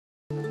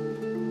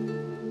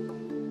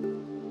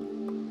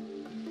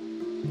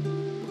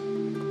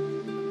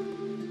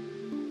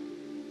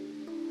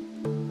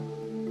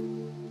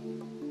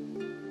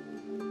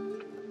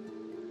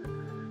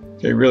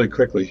Okay, really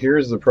quickly,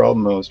 here's the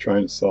problem I was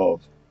trying to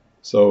solve.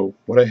 So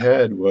what I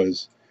had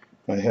was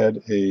I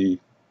had a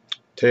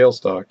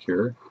tailstock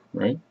here,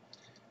 right?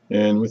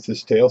 And with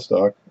this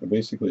tailstock, I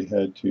basically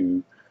had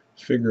to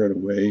figure out a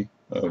way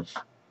of,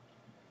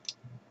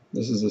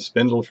 this is the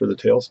spindle for the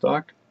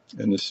tailstock,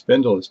 and the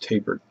spindle is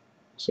tapered.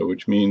 So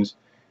which means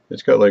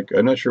it's got like,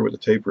 I'm not sure what the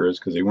taper is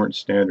because they weren't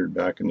standard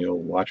back in the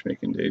old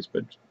watchmaking days,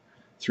 but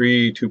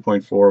 3,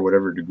 2.4,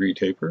 whatever degree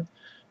taper.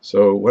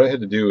 So what I had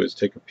to do is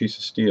take a piece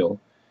of steel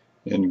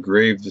and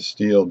grave the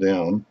steel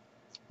down,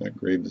 not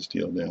grave the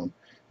steel down,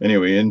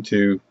 anyway,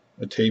 into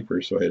a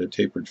taper, so I had a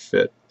tapered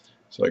fit.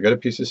 So I got a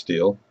piece of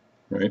steel,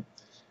 right,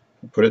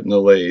 I put it in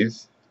the lathe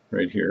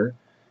right here,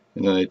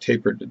 and then I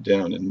tapered it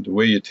down. And the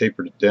way you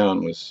tapered it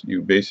down was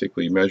you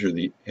basically measure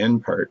the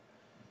end part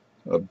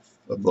of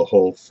the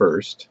hole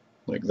first,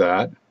 like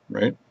that,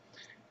 right,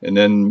 and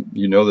then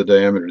you know the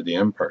diameter of the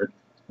end part,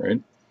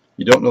 right.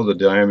 You don't know the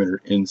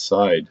diameter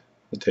inside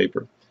the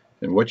taper,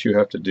 and what you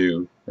have to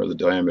do, or the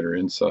diameter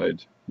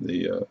inside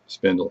the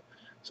spindle.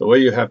 So what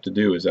you have to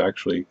do is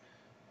actually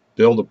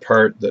build a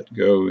part that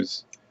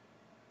goes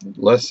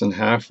less than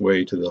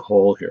halfway to the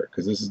hole here,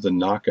 because this is the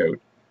knockout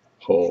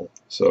hole.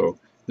 So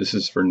this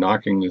is for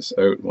knocking this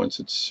out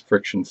once it's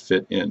friction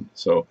fit in.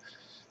 So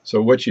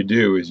what you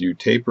do is you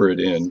taper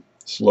it in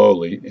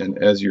slowly, and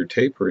as you're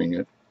tapering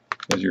it,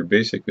 as you're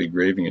basically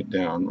graving it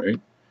down, right,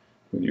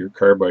 with your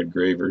carbide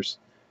gravers,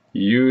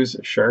 you use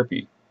a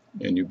Sharpie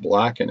and you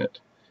blacken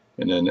it.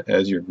 And then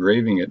as you're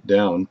graving it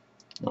down,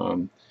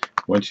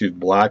 once you've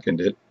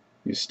blackened it,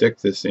 you stick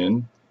this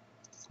in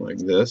like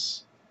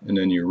this, and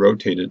then you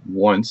rotate it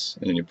once,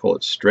 and then you pull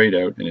it straight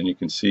out, and then you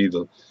can see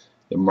the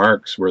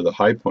marks where the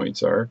high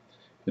points are.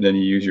 And then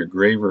you use your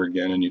graver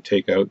again and you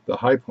take out the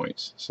high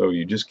points. So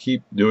you just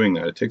keep doing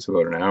that. It takes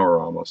about an hour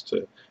almost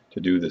to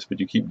do this, but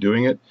you keep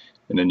doing it,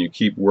 and then you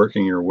keep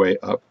working your way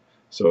up.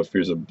 So if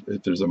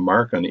there's a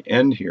mark on the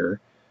end here,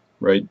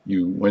 right,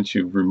 once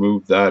you've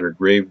removed that or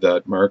graved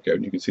that mark out,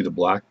 and you can see the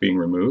black being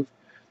removed,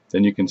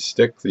 then you can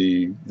stick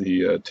the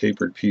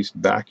tapered piece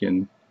back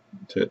in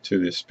to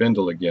the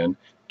spindle again,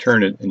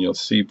 turn it, and you'll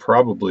see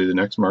probably the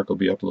next mark will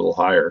be up a little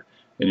higher,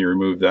 and you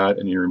remove that,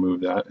 and you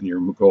remove that, and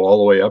you go all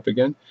the way up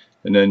again,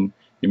 and then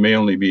you may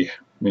only be,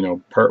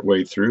 part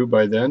way through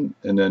by then,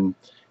 and then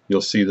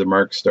you'll see the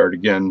mark start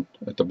again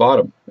at the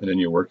bottom, and then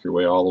you work your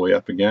way all the way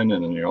up again,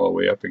 and then you're all the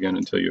way up again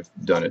until you've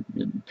done it.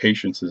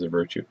 Patience is a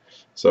virtue.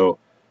 So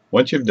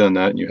once you've done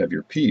that and you have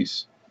your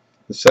piece,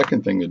 the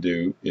second thing to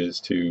do is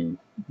to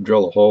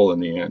drill a hole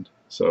in the end.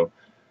 So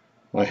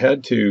I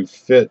had to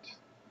fit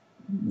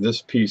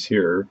this piece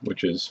here,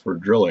 which is for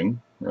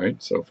drilling,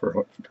 right, so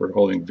for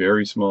holding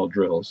very small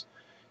drills,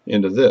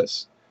 into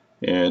this,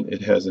 and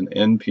it has an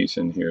end piece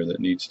in here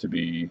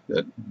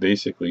that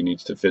basically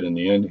needs to fit in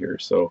the end here.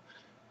 So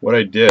what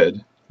I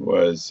did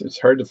was,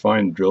 it's hard to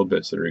find drill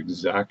bits that are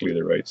exactly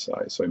the right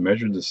size, so I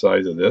measured the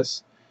size of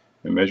this,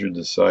 I measured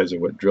the size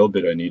of what drill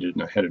bit I needed,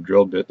 and I had a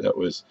drill bit that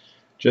was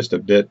just a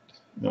bit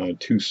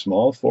too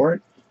small for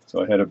it.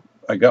 So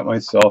I got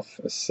myself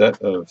a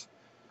set of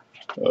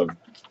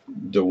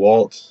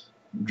Dewalt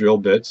drill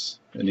bits,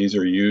 and these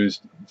are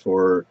used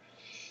for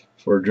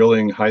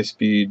drilling high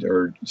speed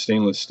or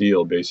stainless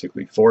steel,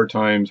 basically 4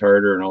 times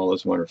harder and all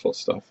this wonderful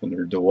stuff, and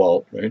they're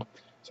Dewalt, right?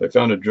 So I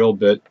found a drill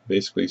bit,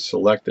 basically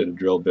selected a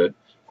drill bit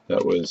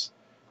that was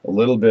a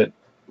little bit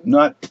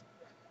I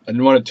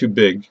didn't want it too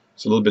big,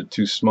 it's a little bit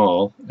too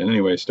small, and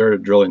anyway I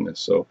started drilling this.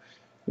 So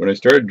when I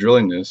started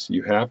drilling this,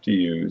 you have to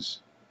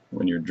use,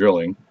 when you're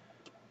drilling,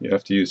 you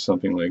have to use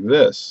something like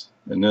this,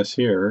 and this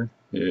here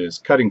is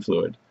cutting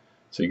fluid.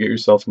 So you get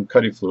yourself some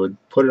cutting fluid,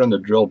 put it on the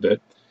drill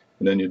bit,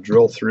 and then you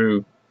drill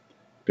through.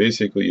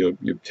 Basically, you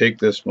take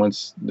this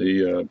once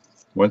it's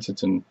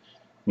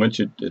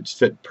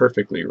fit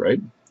perfectly,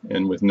 right,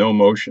 and with no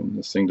motion,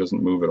 this thing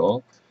doesn't move at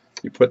all.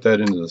 You put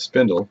that into the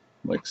spindle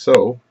like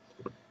so,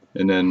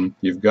 and then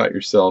you've got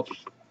yourself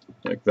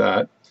like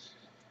that.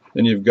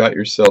 Then you've got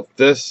yourself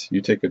this.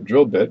 You take a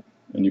drill bit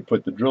and you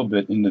put the drill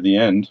bit into the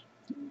end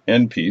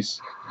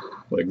piece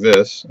like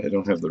this. I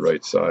don't have the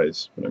right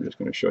size, but I'm just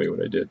going to show you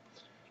what I did.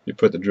 You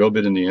put the drill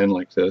bit in the end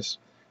like this,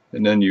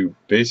 and then you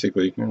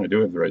basically, I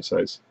do have the right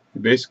size, you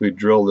basically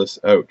drill this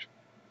out.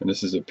 And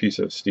this is a piece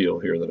of steel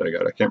here that I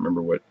got. I can't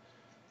remember what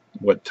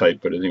type,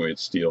 but anyway,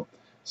 it's steel.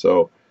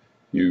 So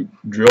you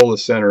drill the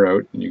center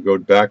out, and you go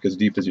back as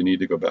deep as you need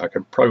to go back. I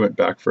probably went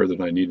back further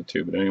than I needed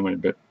to, but anyway, I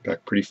went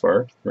back pretty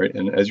far, right?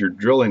 And as you're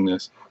drilling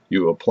this,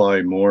 you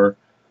apply more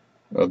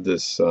of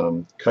this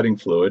cutting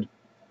fluid,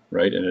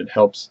 right? And it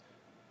helps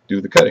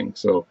do the cutting.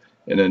 So,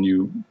 and then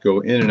you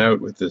go in and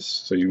out with this,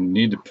 so you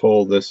need to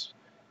pull this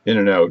in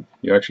and out.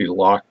 You actually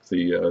lock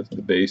the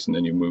base, and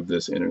then you move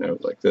this in and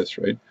out like this,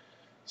 right?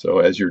 So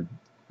as you're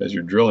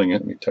drilling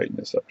it, let me tighten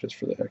this up just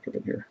for the heck of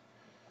it here.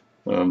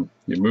 You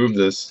move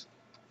this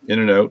in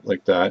and out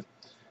like that,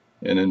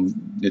 and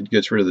then it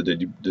gets rid of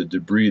the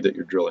debris that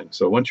you're drilling.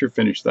 So once you're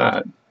finished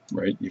that,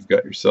 right, you've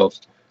got yourself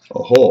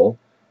a hole.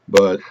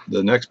 But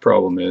the next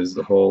problem is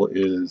the hole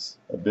is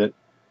a bit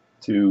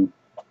too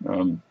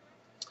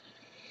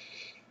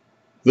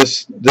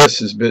this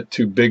is a bit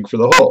too big for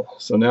the hole.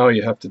 So now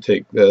you have to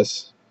take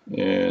this,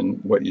 and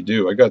what you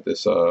do, I got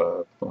this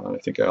I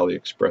think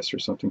AliExpress or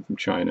something from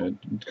China.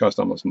 It cost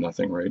almost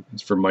nothing, right?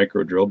 It's for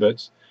micro drill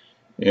bits,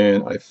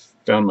 and I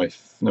found my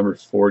number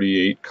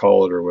 48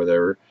 collet or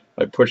whatever.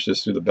 I pushed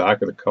this through the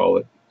back of the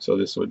collet so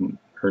this wouldn't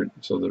hurt,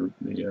 so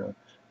the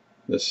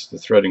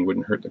threading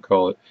wouldn't hurt the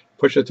collet.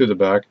 Push it through the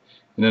back,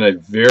 and then I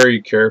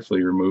very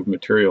carefully removed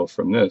material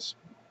from this,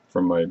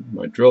 from my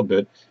drill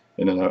bit,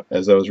 and then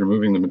as I was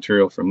removing the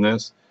material from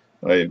this,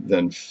 I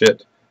then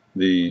fit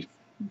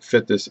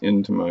this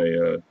into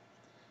my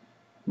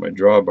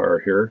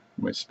drawbar here,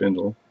 my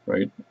spindle,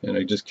 right? And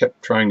I just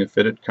kept trying to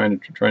fit it, trying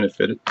to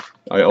fit it.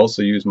 I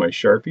also used my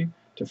Sharpie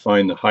to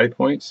find the high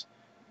points,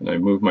 and I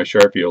moved my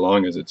Sharpie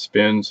along as it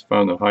spins,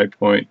 found the high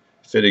point,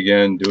 fit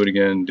again, do it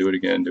again, do it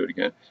again, do it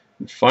again.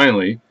 And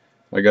finally,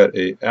 I got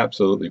a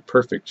absolutely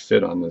perfect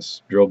fit on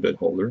this drill bit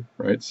holder,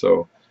 right?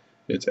 So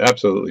it's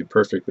absolutely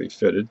perfectly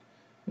fitted.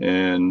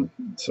 And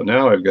so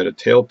now I've got a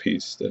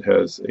tailpiece that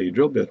has a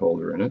drill bit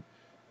holder in it.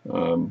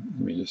 Let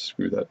me just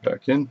screw that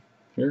back in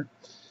here.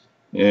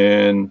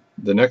 And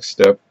the next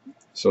step,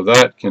 so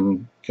that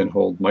can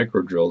hold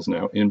micro drills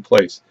now in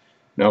place.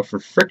 Now for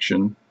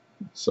friction,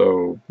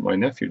 so my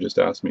nephew just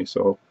asked me,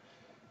 so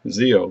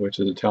zio, which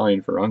is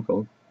Italian for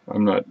uncle,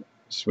 I'm not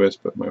Swiss,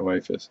 but my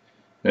wife is.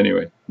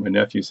 Anyway, my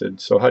nephew said,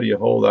 so how do you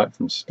hold that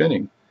from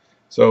spinning?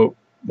 So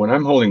when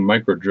I'm holding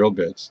micro drill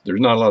bits, there's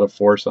not a lot of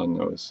force on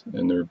those,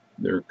 and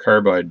they're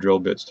carbide drill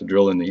bits to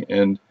drill in the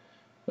end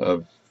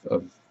of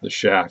the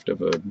shaft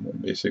of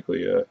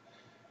basically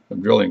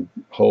I'm drilling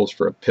holes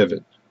for a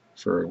pivot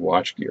for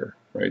watch gear,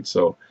 right?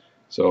 So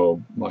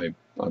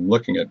I'm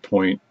looking at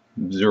 0.08,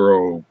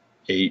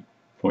 0.07,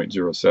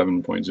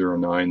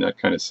 0.09, that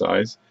kind of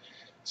size.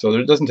 So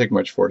it doesn't take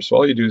much force. So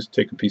all you do is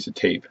take a piece of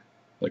tape,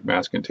 like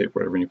masking tape,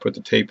 whatever, and you put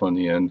the tape on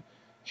the end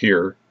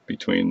here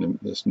between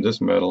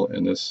this metal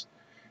and this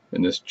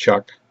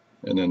chuck,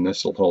 and then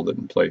this will hold it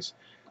in place.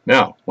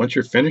 Now, once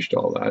you're finished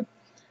all that,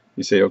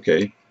 you say,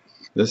 okay,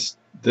 this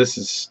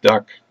is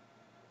stuck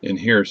in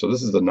here, so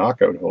this is the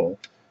knockout hole.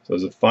 So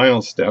as a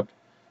final step,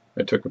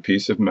 I took a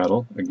piece of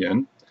metal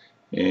again,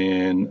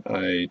 and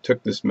I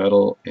took this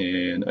metal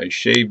and I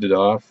shaved it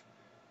off.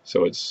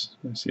 So let's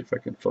see if I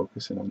can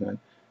focus in on that.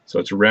 So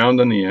it's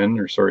round on the end,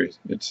 or sorry,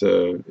 it's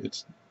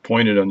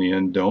pointed on the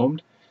end,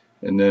 domed,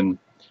 and then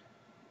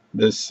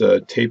this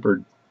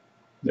tapered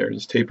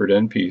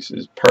end piece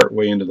is part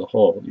way into the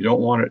hole. You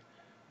don't want it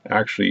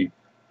actually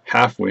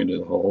halfway into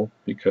the hole,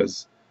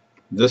 because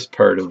this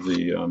part of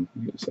the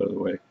get this out of the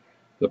way,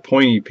 the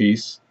pointy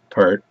piece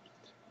part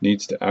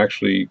needs to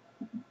actually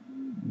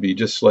be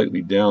just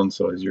slightly down.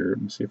 So as you're,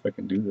 let me see if I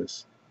can do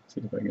this,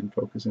 see if I can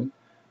focus in.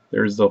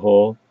 There's the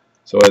hole.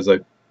 So as I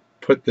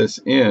put this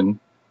in,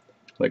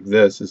 like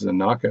this is a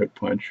knockout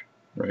punch,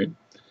 right?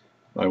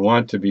 I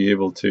want to be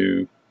able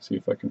to, see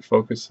if I can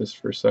focus this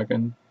for a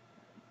second.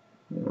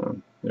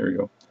 There we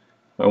go.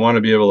 I want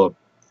to be able to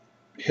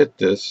hit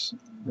this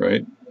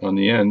right on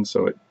the end,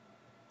 so it,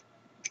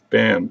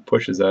 bam,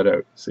 pushes that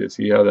out.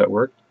 See how that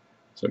worked?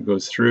 So it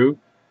goes through,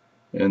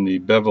 and the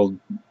beveled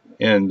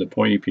end, the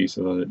pointy piece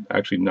of it,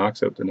 actually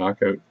knocks out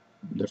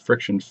the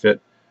friction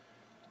fit.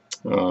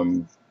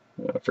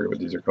 I forget what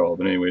these are called,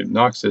 but anyway, it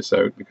knocks this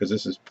out because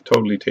this is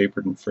totally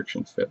tapered and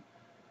friction fit.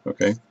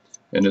 Okay,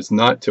 and it's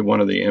not to one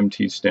of the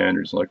MT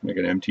standards, like an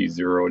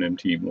MT0, an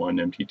MT1,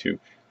 MT2,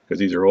 because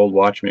these are old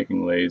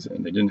watchmaking lathes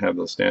and they didn't have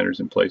those standards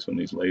in place when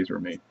these lathes were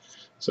made.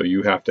 So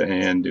you have to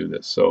hand do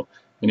this. So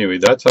anyway,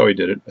 that's how I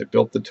did it. I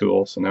built the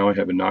tool, so now I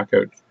have a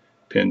knockout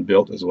pin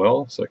built as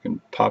well, so I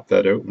can pop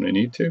that out when I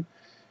need to.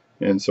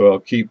 And so I'll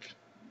keep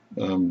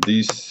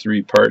these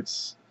three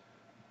parts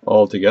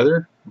all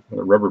together with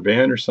a rubber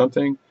band or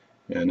something,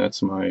 and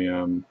that's my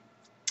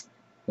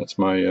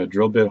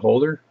drill bit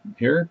holder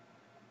here,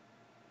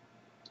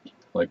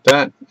 like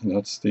that. And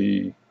that's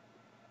the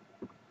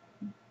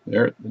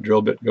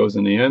drill bit goes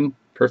in the end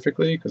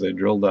perfectly because I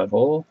drilled that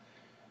hole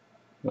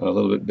a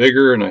little bit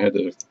bigger, and I had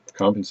to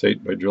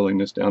compensate by drilling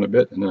this down a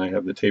bit, and then I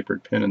have the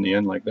tapered pin in the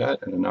end like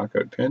that, and a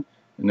knockout pin,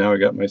 and now I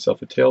got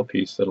myself a tail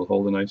piece that'll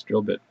hold a nice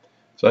drill bit.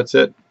 So that's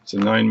it. It's a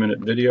 9-minute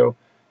video.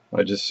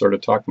 I just sort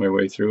of talked my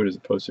way through it as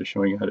opposed to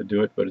showing you how to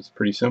do it, but it's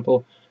pretty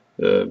simple.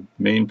 The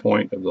main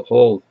point of the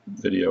whole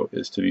video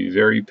is to be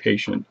very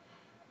patient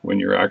when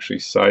you're actually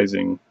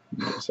sizing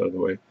this out of the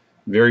way.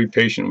 Very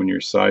patient when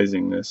you're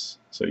sizing this.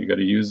 So you got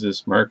to use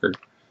this marker,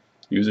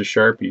 use a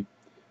Sharpie,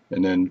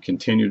 and then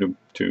continue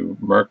to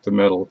mark the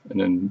metal,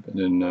 and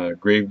then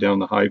grave down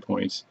the high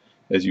points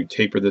as you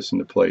taper this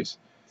into place.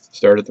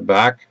 Start at the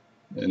back,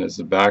 and as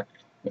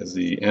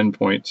the end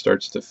point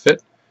starts to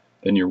fit,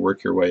 then you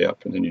work your way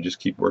up, and then you just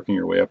keep working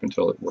your way up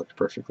until it works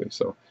perfectly.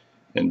 So,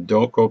 and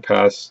don't go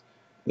past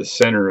the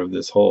center of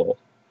this hole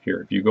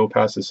here. If you go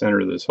past the center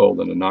of this hole,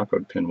 then the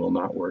knockout pin will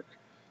not work.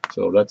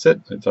 So that's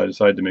it. I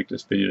decided to make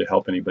this video to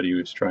help anybody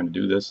who's trying to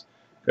do this,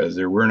 because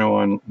there were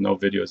no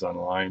videos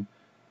online.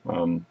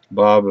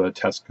 Bob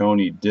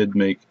Tasconi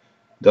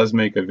does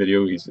make a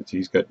video.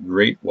 He's got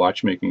great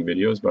watchmaking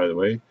videos, by the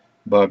way.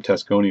 Bob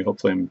Tasconi.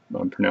 Hopefully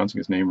I'm pronouncing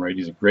his name right.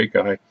 He's a great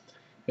guy.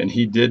 And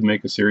he did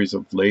make a series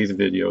of lathe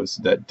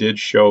videos that did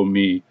show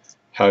me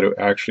how to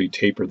actually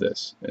taper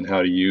this and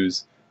how to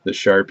use the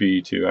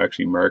Sharpie to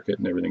actually mark it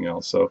and everything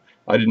else. So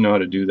I didn't know how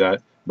to do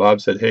that.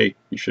 Bob said, hey,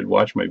 you should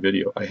watch my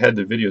video. I had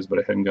the videos, but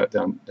I hadn't got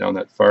down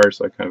that far,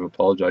 so I kind of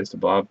apologized to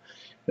Bob.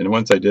 And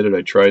once I did it,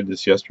 I tried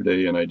this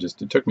yesterday, and it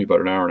took me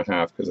about an hour and a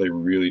half because I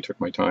really took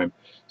my time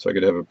so I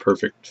could have a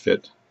perfect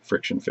fit,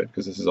 friction fit,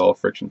 because this is all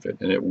friction fit,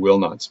 and it will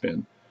not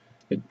spin.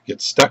 It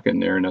gets stuck in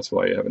there, and that's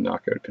why you have a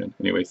knockout pin.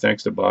 Anyway,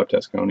 thanks to Bob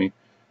Tasconi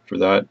for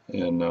that,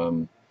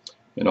 and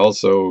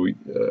also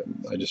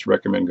I just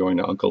recommend going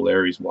to Uncle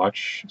Larry's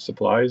Watch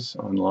Supplies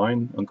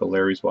online, Uncle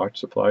Larry's Watch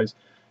Supplies,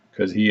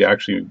 because he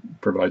actually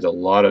provides a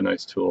lot of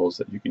nice tools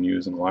that you can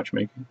use in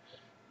watchmaking.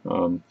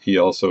 He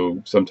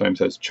also sometimes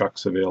has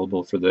chucks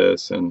available for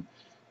this and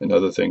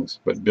other things.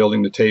 But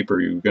building the taper,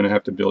 you're going to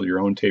have to build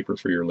your own taper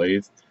for your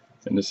lathe.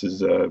 And this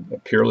is a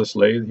Peerless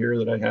lathe here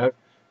that I have.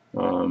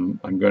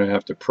 I'm going to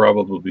have to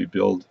probably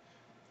build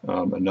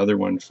another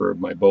one for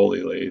my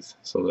Bowley lathe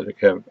so that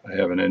I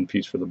have an end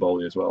piece for the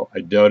Bowley as well.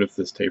 I doubt if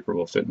this taper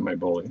will fit in my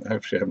Bowley. I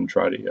actually haven't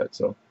tried it yet,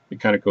 so it'd be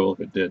kind of cool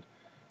if it did.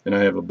 And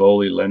I have a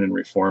Bowley Lennon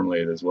Reform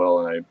lathe as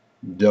well, and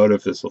I doubt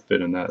if this will fit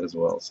in that as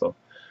well. So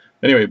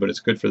anyway, but it's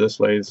good for this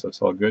lathe, so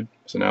it's all good.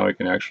 So now I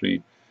can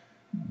actually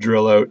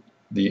drill out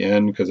the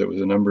end because it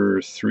was a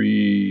number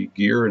 3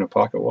 gear in a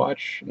pocket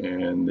watch,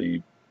 and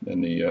the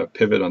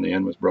pivot on the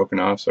end was broken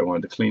off, so I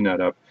wanted to clean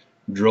that up,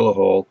 drill a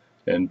hole,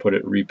 and put a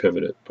new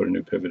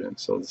pivot in.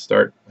 So to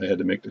start, I had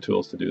to make the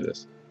tools to do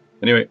this.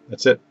 Anyway,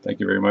 that's it. Thank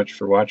you very much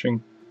for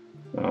watching,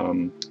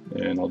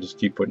 and I'll just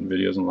keep putting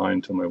videos online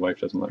until my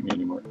wife doesn't let me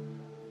anymore.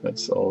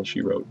 That's all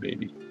she wrote,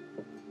 baby.